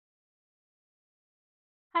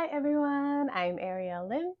Hi everyone, I'm Ariel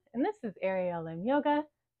Lim, and this is Ariel Lim Yoga.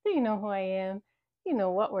 So you know who I am, you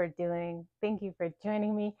know what we're doing. Thank you for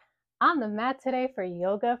joining me on the mat today for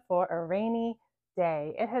yoga for a rainy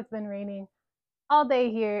day. It has been raining all day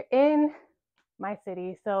here in my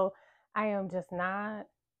city, so I am just not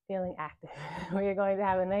feeling active. We're going to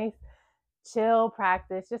have a nice chill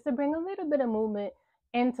practice just to bring a little bit of movement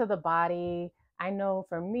into the body. I know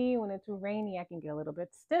for me, when it's rainy, I can get a little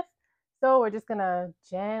bit stiff. So we're just gonna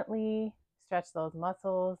gently stretch those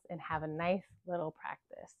muscles and have a nice little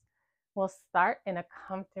practice. We'll start in a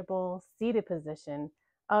comfortable seated position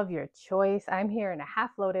of your choice. I'm here in a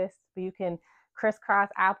half lotus, but you can crisscross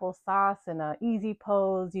applesauce in an easy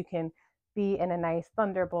pose. You can be in a nice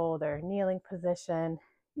thunderbolt or kneeling position.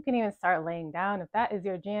 You can even start laying down if that is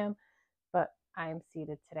your jam, but I'm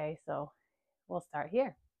seated today, so we'll start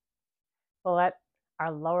here. We'll let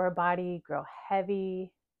our lower body grow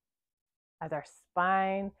heavy as our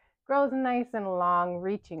spine grows nice and long,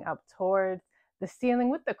 reaching up towards the ceiling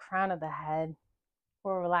with the crown of the head.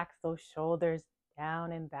 We'll relax those shoulders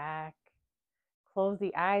down and back. Close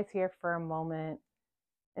the eyes here for a moment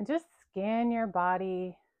and just scan your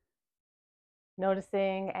body,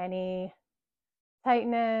 noticing any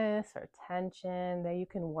tightness or tension that you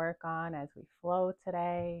can work on as we flow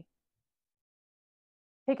today.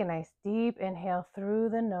 Take a nice deep inhale through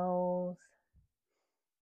the nose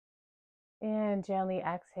and gently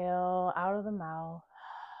exhale out of the mouth,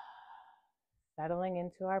 settling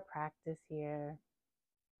into our practice here.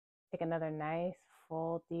 Take another nice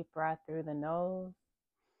full deep breath through the nose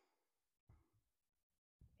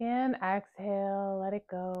and exhale, let it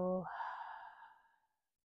go.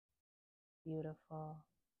 Beautiful.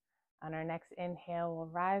 On our next inhale, we'll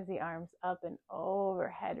rise the arms up and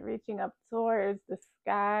overhead, reaching up towards the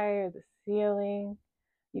sky or the ceiling.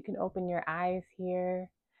 You can open your eyes here.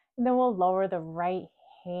 And then we'll lower the right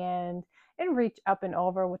hand and reach up and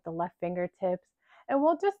over with the left fingertips. And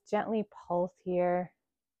we'll just gently pulse here,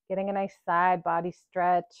 getting a nice side body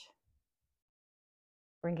stretch,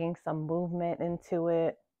 bringing some movement into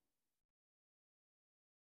it.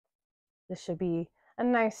 This should be a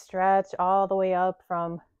nice stretch all the way up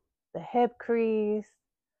from the hip crease,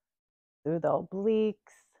 through the obliques,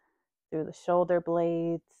 through the shoulder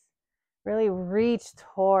blades. Really reach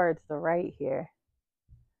towards the right here.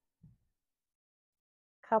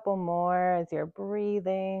 Couple more as you're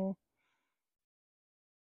breathing.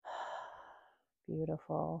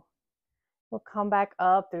 Beautiful. We'll come back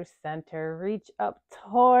up through center, reach up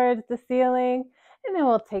towards the ceiling, and then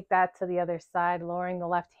we'll take that to the other side, lowering the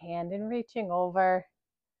left hand and reaching over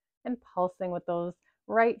and pulsing with those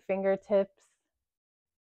right fingertips.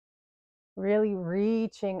 Really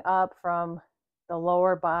reaching up from the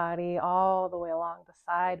lower body all the way along the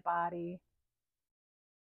side body.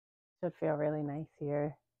 Should feel really nice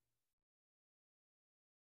here.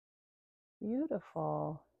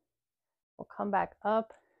 Beautiful. We'll come back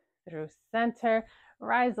up through center,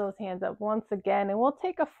 rise those hands up once again, and we'll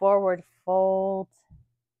take a forward fold.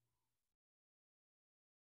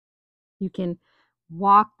 You can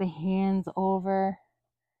walk the hands over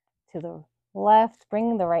to the left,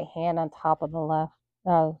 bring the right hand on top of the left.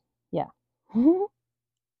 Yeah.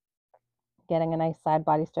 Getting a nice side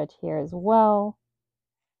body stretch here as well,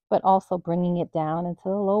 but also bringing it down into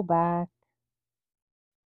the low back.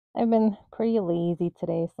 I've been pretty lazy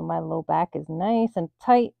today, so my low back is nice and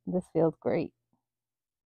tight. This feels great.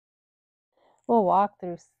 We'll walk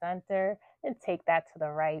through center and take that to the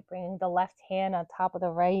right, bringing the left hand on top of the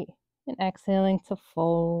right and exhaling to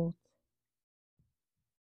fold.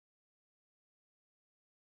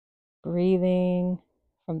 Breathing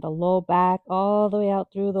from the low back all the way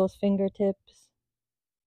out through those fingertips.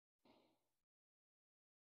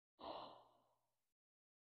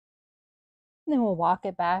 And then we'll walk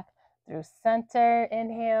it back through center.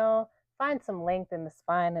 Inhale, find some length in the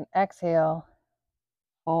spine, and exhale,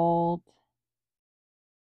 fold.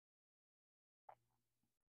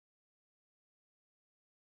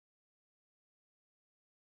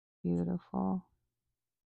 Beautiful.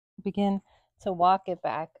 Begin to walk it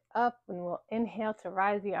back up, and we'll inhale to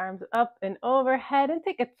rise the arms up and overhead and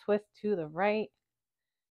take a twist to the right.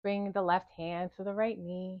 Bring the left hand to the right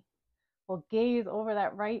knee. We'll gaze over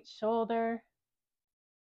that right shoulder.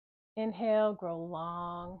 Inhale, grow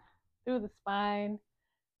long through the spine,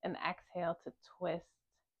 and exhale to twist.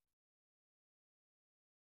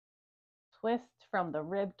 Twist from the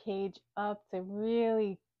rib cage up to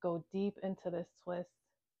really go deep into this twist.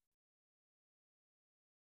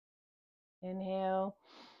 Inhale.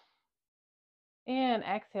 And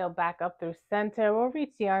exhale back up through center. We'll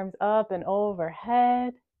reach the arms up and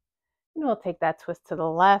overhead. And we'll take that twist to the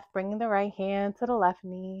left, bringing the right hand to the left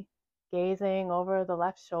knee, gazing over the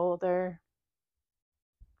left shoulder.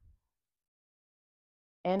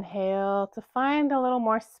 Inhale to find a little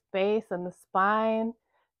more space in the spine,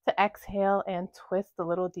 to exhale and twist a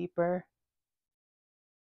little deeper.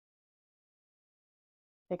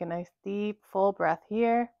 Take a nice deep full breath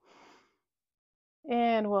here.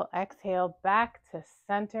 And we'll exhale back to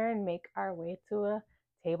center and make our way to a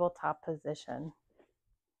tabletop position.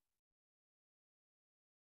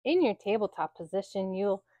 In your tabletop position,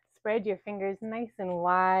 you'll spread your fingers nice and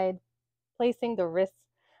wide, placing the wrists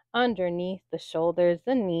underneath the shoulders,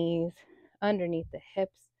 the knees, underneath the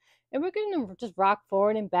hips. And we're going to just rock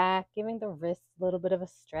forward and back, giving the wrists a little bit of a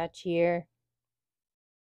stretch here.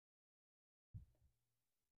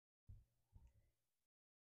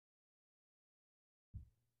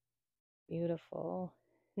 Beautiful.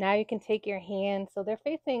 Now you can take your hands so they're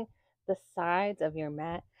facing the sides of your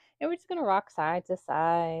mat, and we're just going to rock side to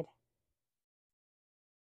side.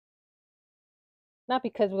 Not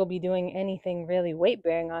because we'll be doing anything really weight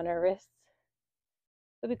bearing on our wrists,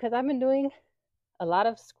 but because I've been doing a lot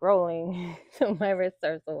of scrolling, so my wrists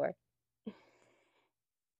are sore.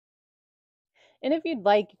 And if you'd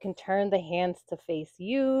like, you can turn the hands to face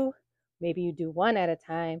you. Maybe you do one at a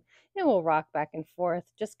time, and we'll rock back and forth,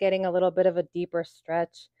 just getting a little bit of a deeper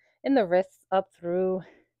stretch in the wrists up through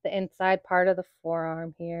the inside part of the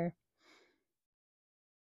forearm here.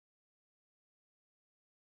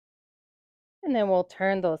 And then we'll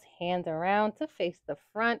turn those hands around to face the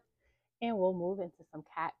front, and we'll move into some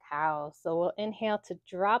cat-cow. So we'll inhale to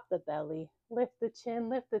drop the belly, lift the chin,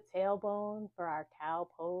 lift the tailbone for our cow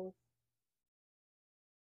pose.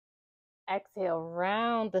 Exhale,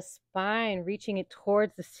 round the spine, reaching it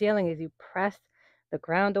towards the ceiling as you press the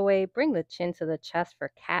ground away. Bring the chin to the chest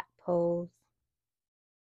for cat pose.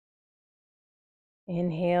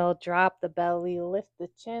 Inhale, drop the belly, lift the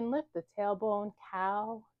chin, lift the tailbone,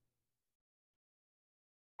 cow.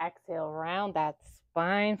 Exhale, round that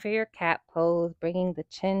spine for your cat pose, bringing the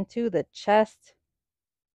chin to the chest.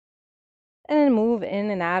 And then move in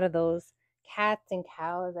and out of those cats and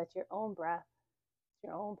cows at your own breath,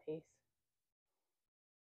 your own pace.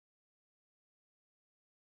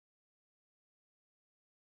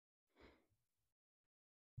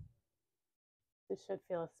 This should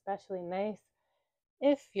feel especially nice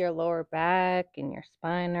if your lower back and your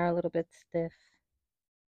spine are a little bit stiff.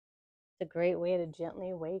 It's a great way to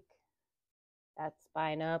gently wake that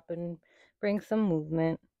spine up and bring some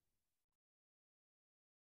movement.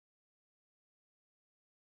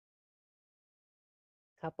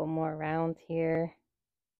 Couple more rounds here.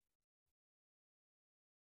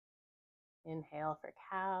 Inhale for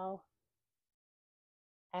cow.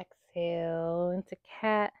 Exhale into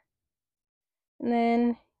cat. And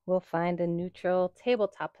then we'll find a neutral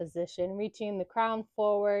tabletop position, reaching the crown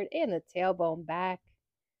forward and the tailbone back.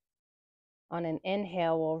 On an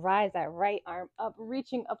inhale, we'll rise that right arm up,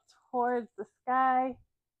 reaching up towards the sky.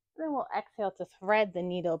 Then we'll exhale to thread the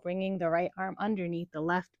needle, bringing the right arm underneath the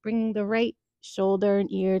left, bringing the right shoulder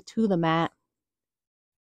and ear to the mat.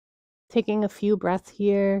 Taking a few breaths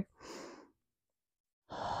here.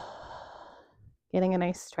 Getting a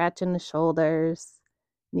nice stretch in the shoulders,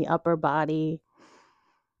 the upper body.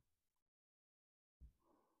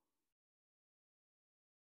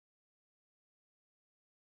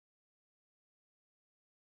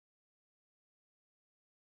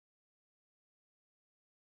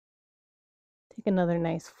 Take another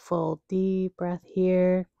nice full deep breath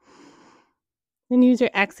here. Then use your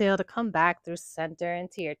exhale to come back through center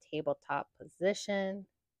into your tabletop position.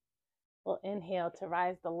 We'll inhale to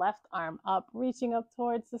rise the left arm up, reaching up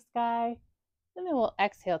towards the sky. And then we'll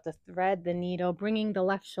exhale to thread the needle, bringing the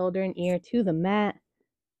left shoulder and ear to the mat.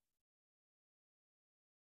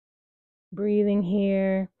 Breathing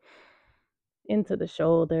here into the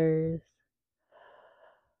shoulders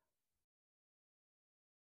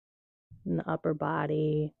and the upper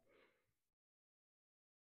body.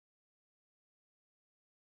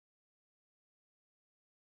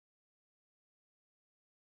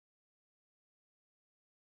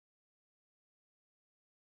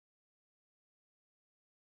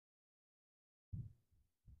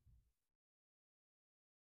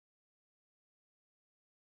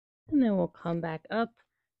 And then we'll come back up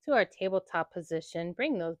to our tabletop position.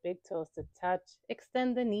 Bring those big toes to touch.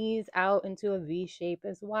 Extend the knees out into a V shape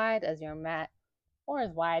as wide as your mat or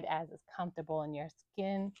as wide as is comfortable in your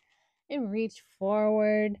skin. And reach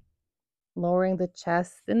forward, lowering the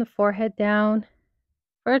chest and the forehead down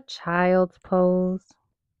for a child's pose.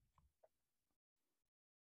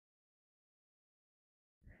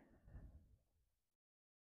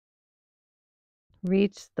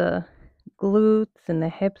 Reach the glutes and the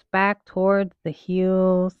hips back towards the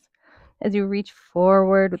heels. As you reach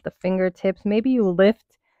forward with the fingertips, maybe you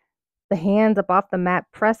lift the hands up off the mat,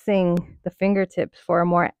 pressing the fingertips for a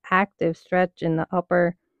more active stretch in the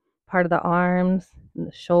upper part of the arms and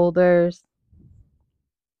the shoulders.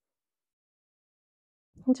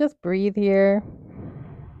 And just breathe here.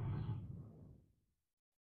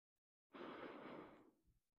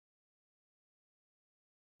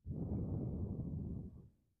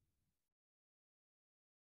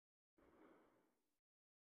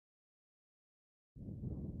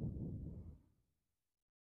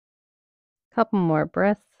 Couple more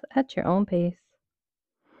breaths at your own pace.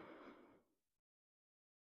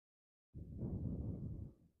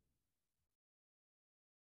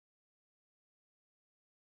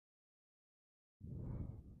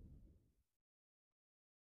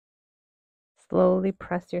 Slowly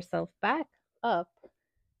press yourself back up.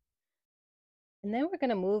 And then we're going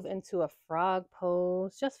to move into a frog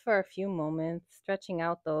pose just for a few moments, stretching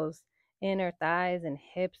out those inner thighs and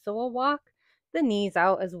hips. So we'll walk the knees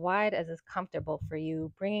out as wide as is comfortable for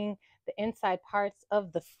you, bringing the inside parts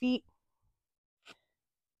of the feet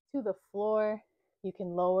to the floor. You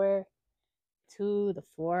can lower to the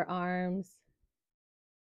forearms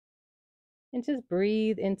and just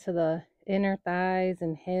breathe into the inner thighs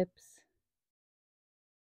and hips.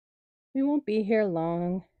 We won't be here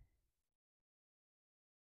long.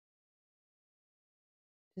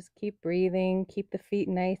 Just keep breathing, keep the feet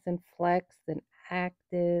nice and flexed and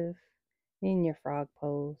active in your frog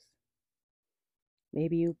pose.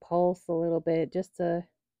 Maybe you pulse a little bit just to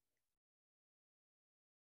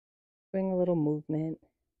bring a little movement.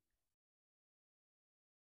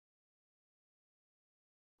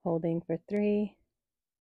 Holding for 3,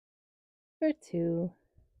 for 2,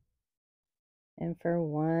 and for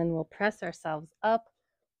 1. We'll press ourselves up,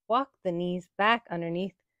 walk the knees back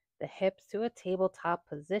underneath the hips to a tabletop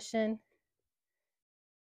position.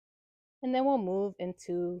 And then we'll move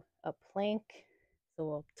into a plank. So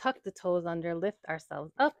we'll tuck the toes under, lift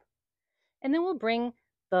ourselves up, and then we'll bring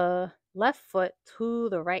the left foot to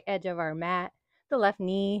the right edge of our mat, the left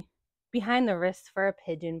knee behind the wrist for a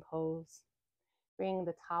pigeon pose. Bring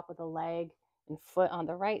the top of the leg and foot on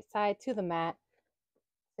the right side to the mat,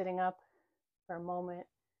 sitting up for a moment.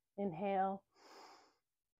 Inhale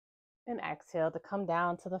and exhale to come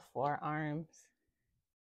down to the forearms.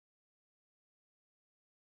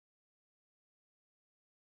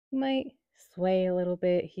 You might sway a little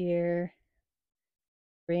bit here,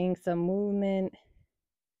 bring some movement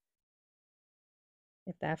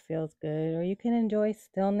if that feels good, or you can enjoy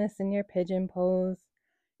stillness in your pigeon pose.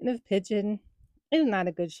 And if pigeon is not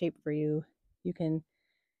a good shape for you, you can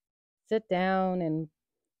sit down and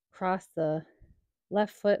cross the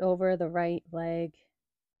left foot over the right leg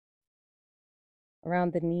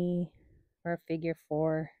around the knee for a figure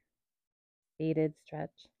 4 seated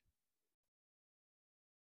stretch.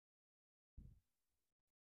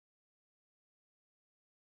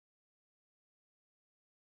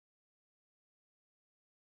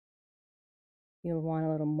 You'll want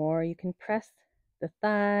a little more. You can press the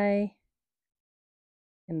thigh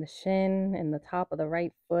and the shin and the top of the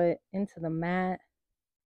right foot into the mat.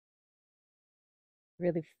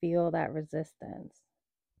 Really feel that resistance.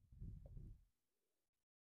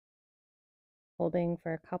 Holding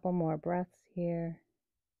for a couple more breaths here.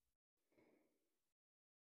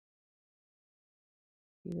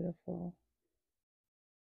 Beautiful.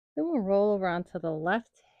 Then we'll roll over onto the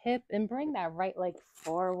left hip and bring that right leg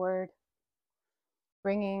forward,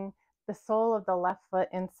 bringing the sole of the left foot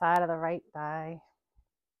inside of the right thigh.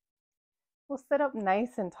 We'll sit up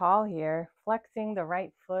nice and tall here, flexing the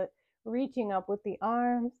right foot, reaching up with the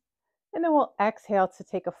arms, and then we'll exhale to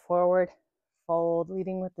take a forward fold,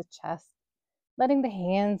 leading with the chest, letting the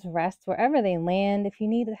hands rest wherever they land. If you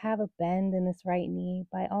need to have a bend in this right knee,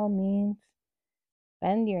 by all means,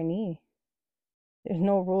 bend your knee. There's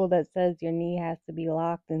no rule that says your knee has to be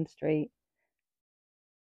locked and straight.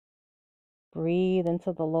 Breathe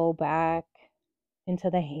into the low back, into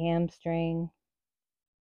the hamstring.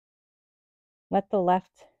 Let the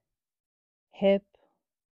left hip,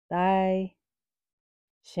 thigh,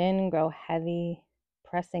 shin grow heavy,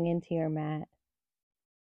 pressing into your mat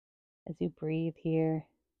as you breathe here.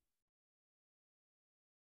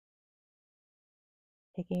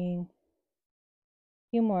 Taking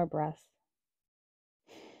a few more breaths.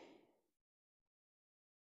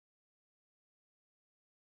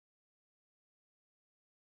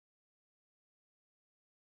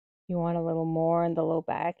 You want a little more in the low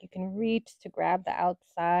back, you can reach to grab the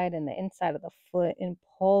outside and the inside of the foot and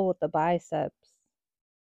pull with the biceps,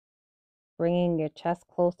 bringing your chest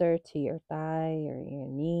closer to your thigh or your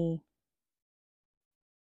knee.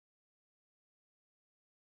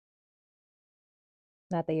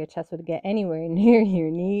 Not that your chest would get anywhere near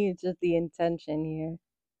your knee, it's just the intention here.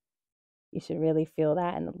 You should really feel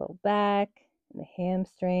that in the low back, in the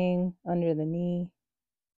hamstring, under the knee.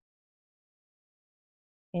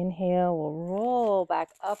 Inhale, we'll roll back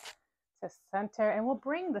up to center and we'll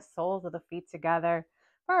bring the soles of the feet together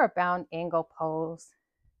for our bound angle pose.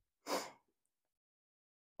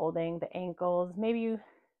 Holding the ankles. Maybe you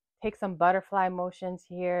take some butterfly motions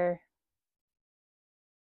here.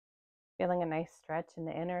 Feeling a nice stretch in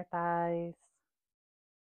the inner thighs,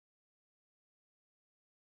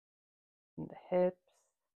 in the hips.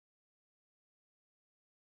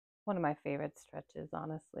 One of my favorite stretches,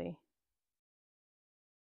 honestly.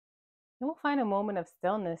 And we'll find a moment of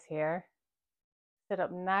stillness here. Sit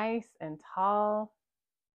up nice and tall.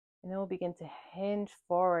 And then we'll begin to hinge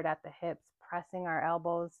forward at the hips, pressing our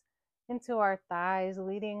elbows into our thighs,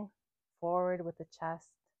 leading forward with the chest.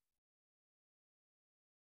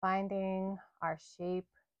 Finding our shape,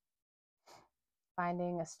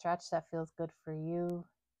 finding a stretch that feels good for you.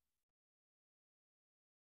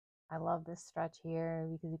 I love this stretch here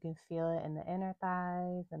because you can feel it in the inner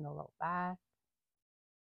thighs and the low back.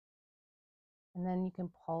 And then you can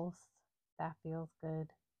pulse. That feels good.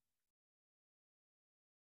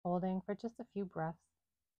 Holding for just a few breaths.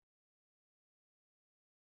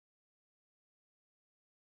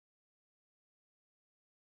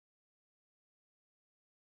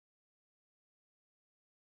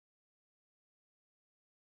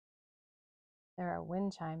 There are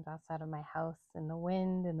wind chimes outside of my house, and the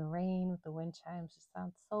wind and the rain with the wind chimes just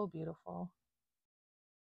sounds so beautiful.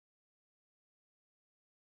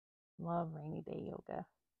 Love rainy day yoga.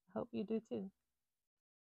 I hope you do too.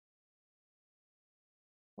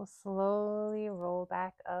 We'll slowly roll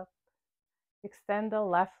back up. Extend the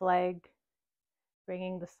left leg,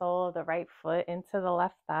 bringing the sole of the right foot into the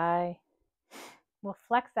left thigh. We'll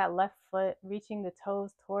flex that left foot, reaching the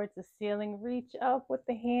toes towards the ceiling. Reach up with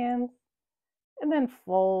the hands and then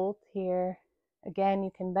fold here. Again, you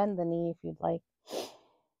can bend the knee if you'd like.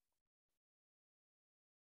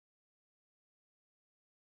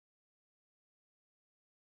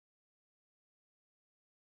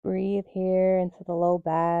 Breathe here into the low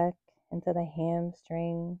back, into the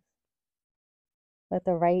hamstrings. Let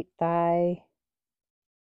the right thigh,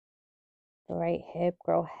 the right hip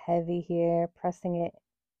grow heavy here, pressing it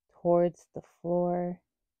towards the floor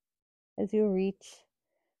as you reach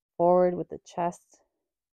forward with the chest.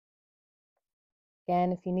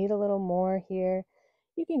 Again, if you need a little more here,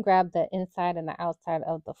 you can grab the inside and the outside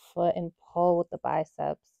of the foot and pull with the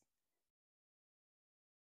biceps.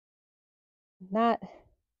 Not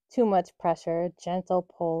too much pressure, gentle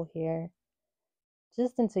pull here,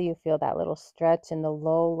 just until you feel that little stretch in the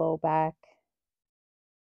low back.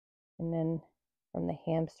 And then from the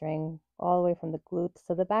hamstring, all the way from the glutes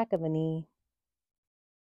to the back of the knee.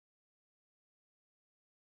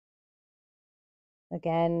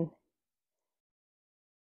 Again,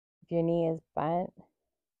 if your knee is bent,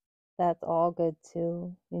 that's all good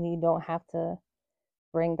too. And you don't have to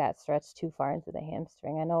bring that stretch too far into the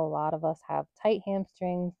hamstring. I know a lot of us have tight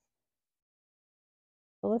hamstrings.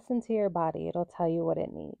 So listen to your body. It'll tell you what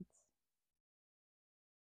it needs.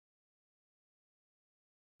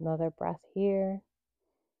 Another breath here.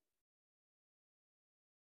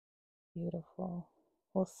 Beautiful.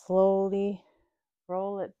 We'll slowly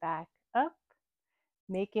roll it back up,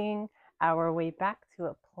 making our way back to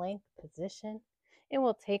a plank position. And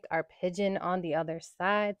we'll take our pigeon on the other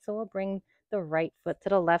side. So we'll bring the right foot to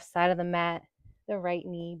the left side of the mat, the right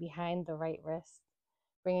knee behind the right wrist,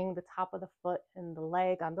 bringing the top of the foot and the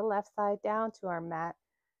leg on the left side down to our mat.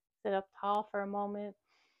 Sit up tall for a moment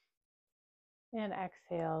and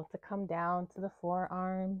exhale to come down to the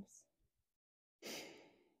forearms.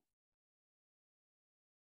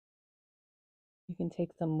 You can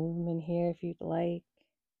take some movement here if you'd like.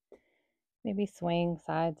 Maybe swing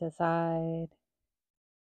side to side.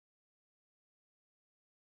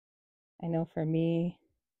 I know for me,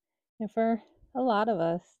 and for a lot of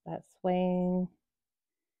us, that swaying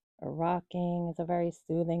or rocking is a very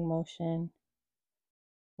soothing motion.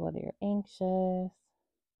 Whether you're anxious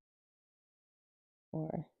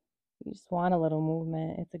or you just want a little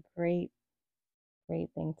movement, it's a great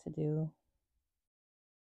thing to do.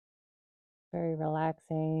 Very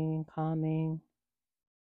relaxing, calming.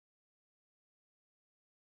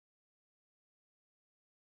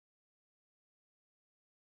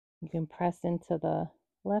 You can press into the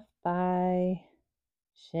left thigh,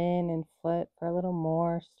 shin, and foot for a little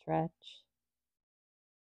more stretch.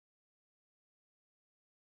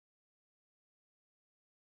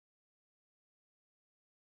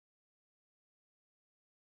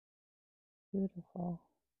 Beautiful.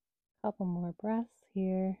 Couple more breaths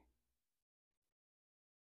here.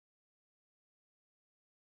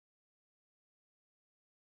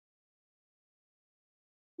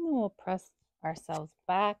 And then we'll press ourselves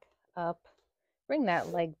back up. Bring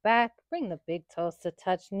that leg back. Bring the big toes to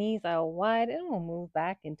touch, knees out wide, and we'll move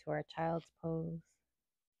back into our child's pose.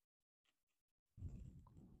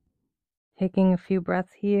 Taking a few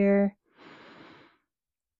breaths here.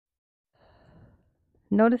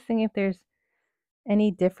 Noticing if there's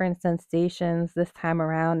any different sensations this time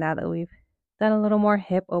around now that we've done a little more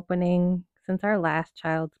hip opening since our last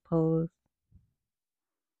child's pose.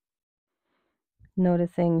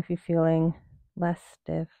 Noticing if you're feeling less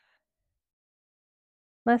stiff,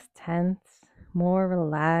 less tense, more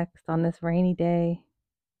relaxed on this rainy day.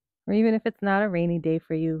 Or even if it's not a rainy day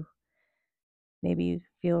for you, maybe you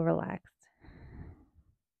feel relaxed.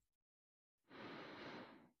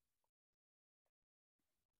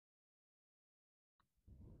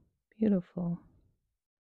 Beautiful.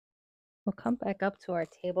 We'll come back up to our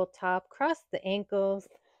tabletop, cross the ankles,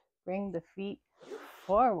 bring the feet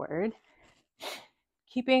forward.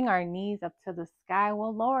 Keeping our knees up to the sky,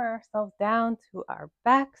 we'll lower ourselves down to our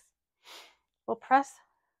backs. We'll press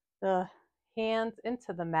the hands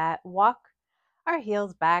into the mat, walk our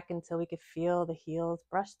heels back until we could feel the heels,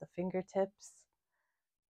 brush the fingertips.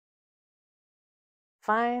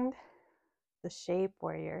 Find the shape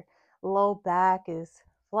where your low back is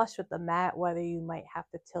flush with the mat, whether you might have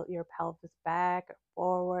to tilt your pelvis back or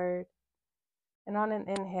forward. And on an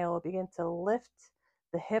inhale, we'll begin to lift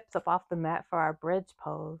the hips up off the mat for our bridge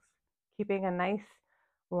pose, keeping a nice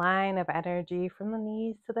line of energy from the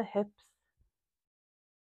knees to the hips.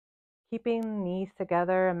 Keeping the knees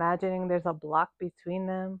together, imagining there's a block between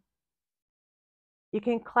them. You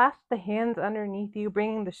can clasp the hands underneath you,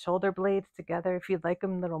 bringing the shoulder blades together if you'd like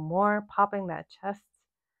them a little more, popping that chest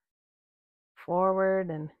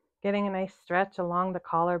forward and getting a nice stretch along the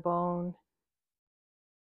collarbone.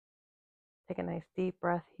 Take a nice deep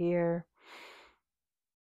breath here.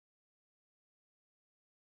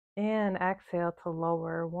 And exhale to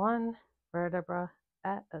lower one vertebra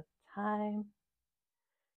at a time.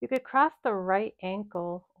 You could cross the right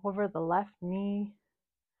ankle over the left knee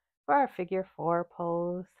for our figure four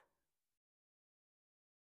pose.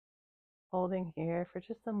 Holding here for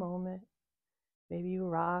just a moment. Maybe you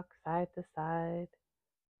rock side to side.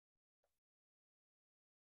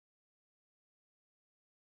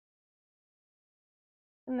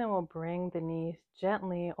 And then we'll bring the knees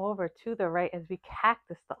gently over to the right as we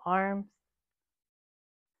cactus the arms.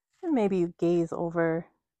 And maybe you gaze over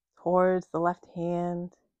towards the left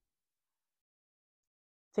hand.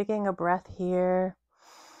 Taking a breath here.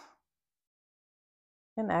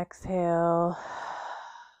 And exhale.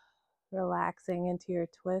 Relaxing into your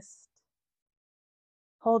twist.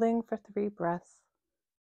 Holding for 3 breaths.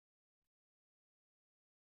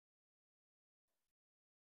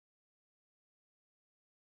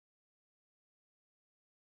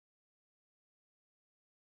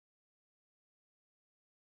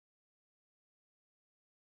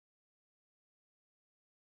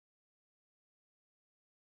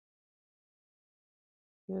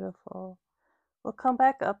 Beautiful. We'll come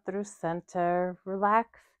back up through center.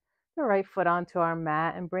 Relax the right foot onto our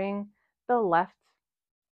mat and bring the left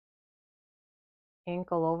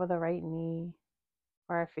ankle over the right knee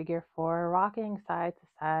for our figure four, rocking side to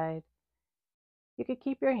side. You could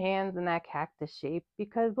keep your hands in that cactus shape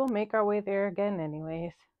because we'll make our way there again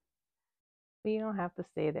anyways. But you don't have to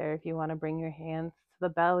stay there if you want to bring your hands to the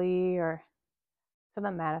belly or to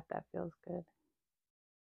the mat if that feels good.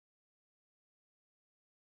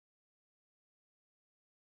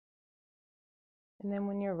 And then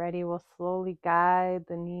when you're ready, we'll slowly guide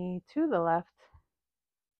the knee to the left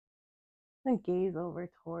and gaze over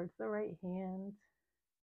towards the right hand.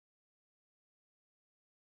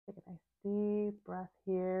 Take a nice deep breath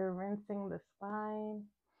here, rinsing the spine.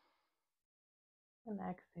 And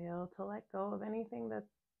exhale to let go of anything that's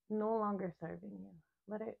no longer serving you.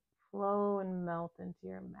 Let it flow and melt into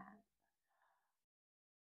your mat.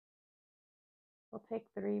 We'll take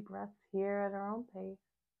 3 breaths here at our own pace.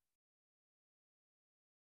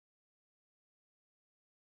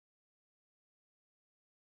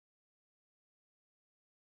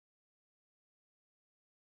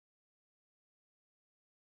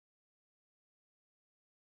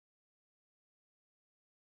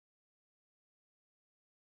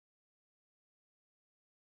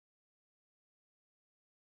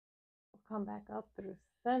 Come back up through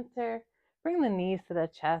center. Bring the knees to the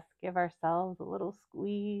chest. Give ourselves a little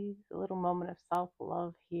squeeze, a little moment of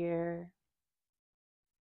self-love here.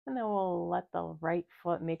 And then we'll let the right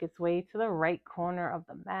foot make its way to the right corner of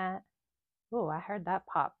the mat. Oh, I heard that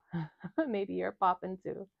pop. Maybe you're popping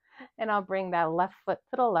too. And I'll bring that left foot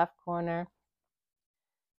to the left corner.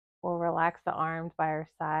 We'll relax the arms by our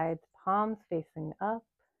sides, palms facing up,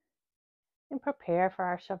 and prepare for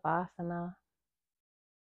our Shavasana.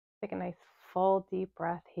 Take a nice full deep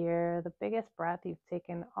breath here, the biggest breath you've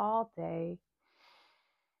taken all day.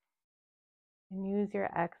 And use your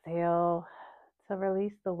exhale to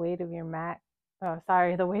release the weight of your mat. Oh,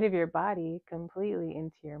 sorry, the weight of your body completely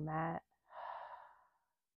into your mat.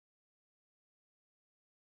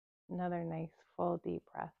 Another nice full deep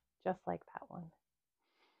breath, just like that one.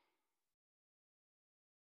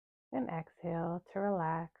 And exhale to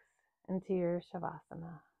relax into your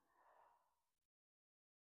Shavasana.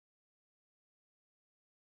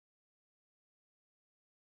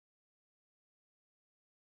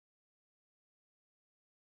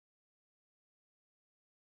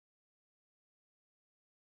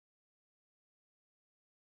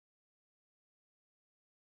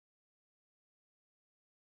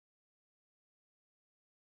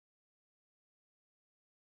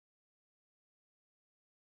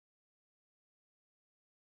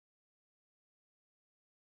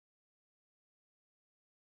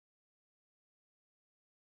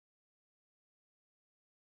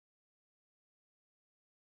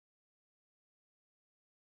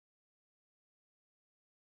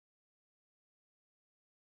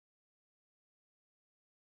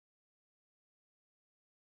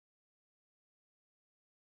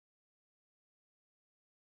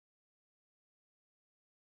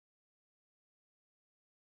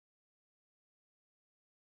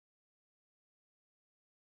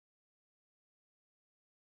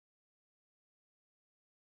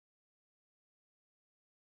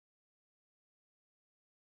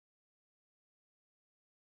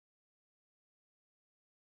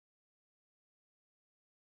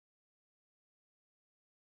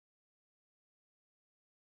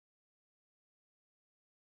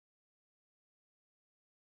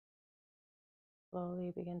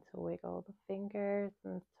 Slowly begin to wiggle the fingers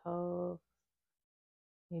and toes.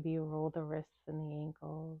 Maybe roll the wrists and the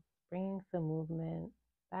ankles, bringing some movement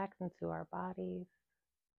back into our bodies,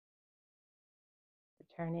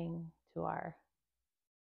 returning to our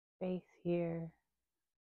space here.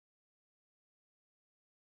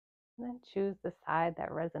 And then choose the side that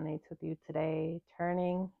resonates with you today,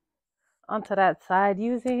 turning onto that side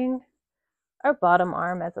using our bottom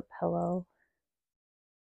arm as a pillow.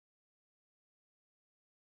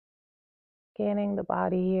 Scanning the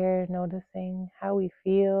body here, noticing how we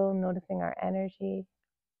feel, noticing our energy.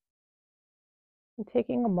 And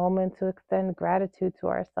taking a moment to extend gratitude to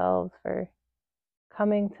ourselves for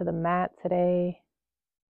coming to the mat today.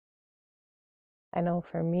 I know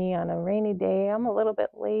for me on a rainy day, I'm a little bit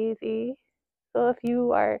lazy. So if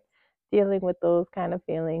you are dealing with those kind of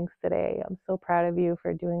feelings today, I'm so proud of you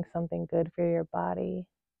for doing something good for your body,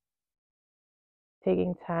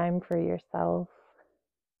 taking time for yourself.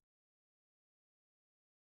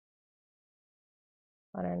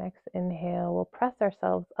 On our next inhale, we'll press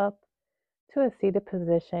ourselves up to a seated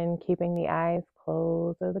position, keeping the eyes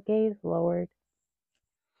closed or the gaze lowered.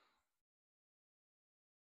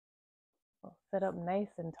 We'll sit up nice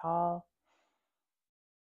and tall.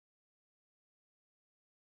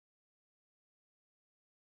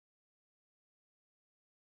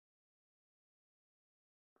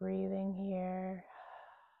 Breathing here.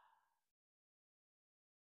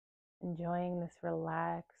 Enjoying this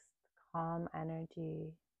relaxed, calm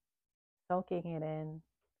energy. Soaking it in.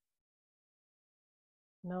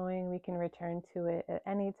 Knowing we can return to it at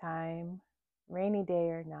any time, rainy day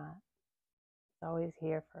or not. It's always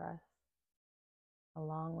here for us,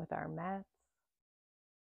 along with our mats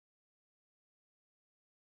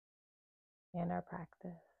and our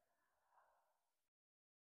practice.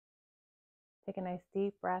 Take a nice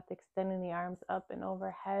deep breath, extending the arms up and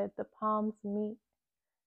overhead. The palms meet,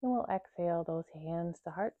 and we'll exhale those hands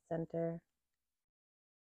to heart center.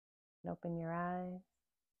 And open your eyes.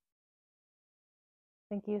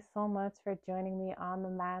 Thank you so much for joining me on the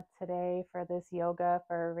mat today for this yoga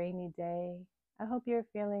for a rainy day. I hope you're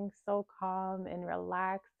feeling so calm and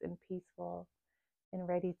relaxed and peaceful and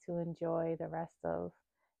ready to enjoy the rest of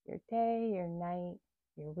your day, your night,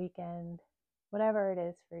 your weekend, whatever it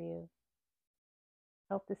is for you.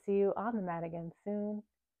 Hope to see you on the mat again soon.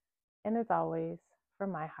 And as always,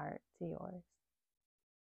 from my heart to yours.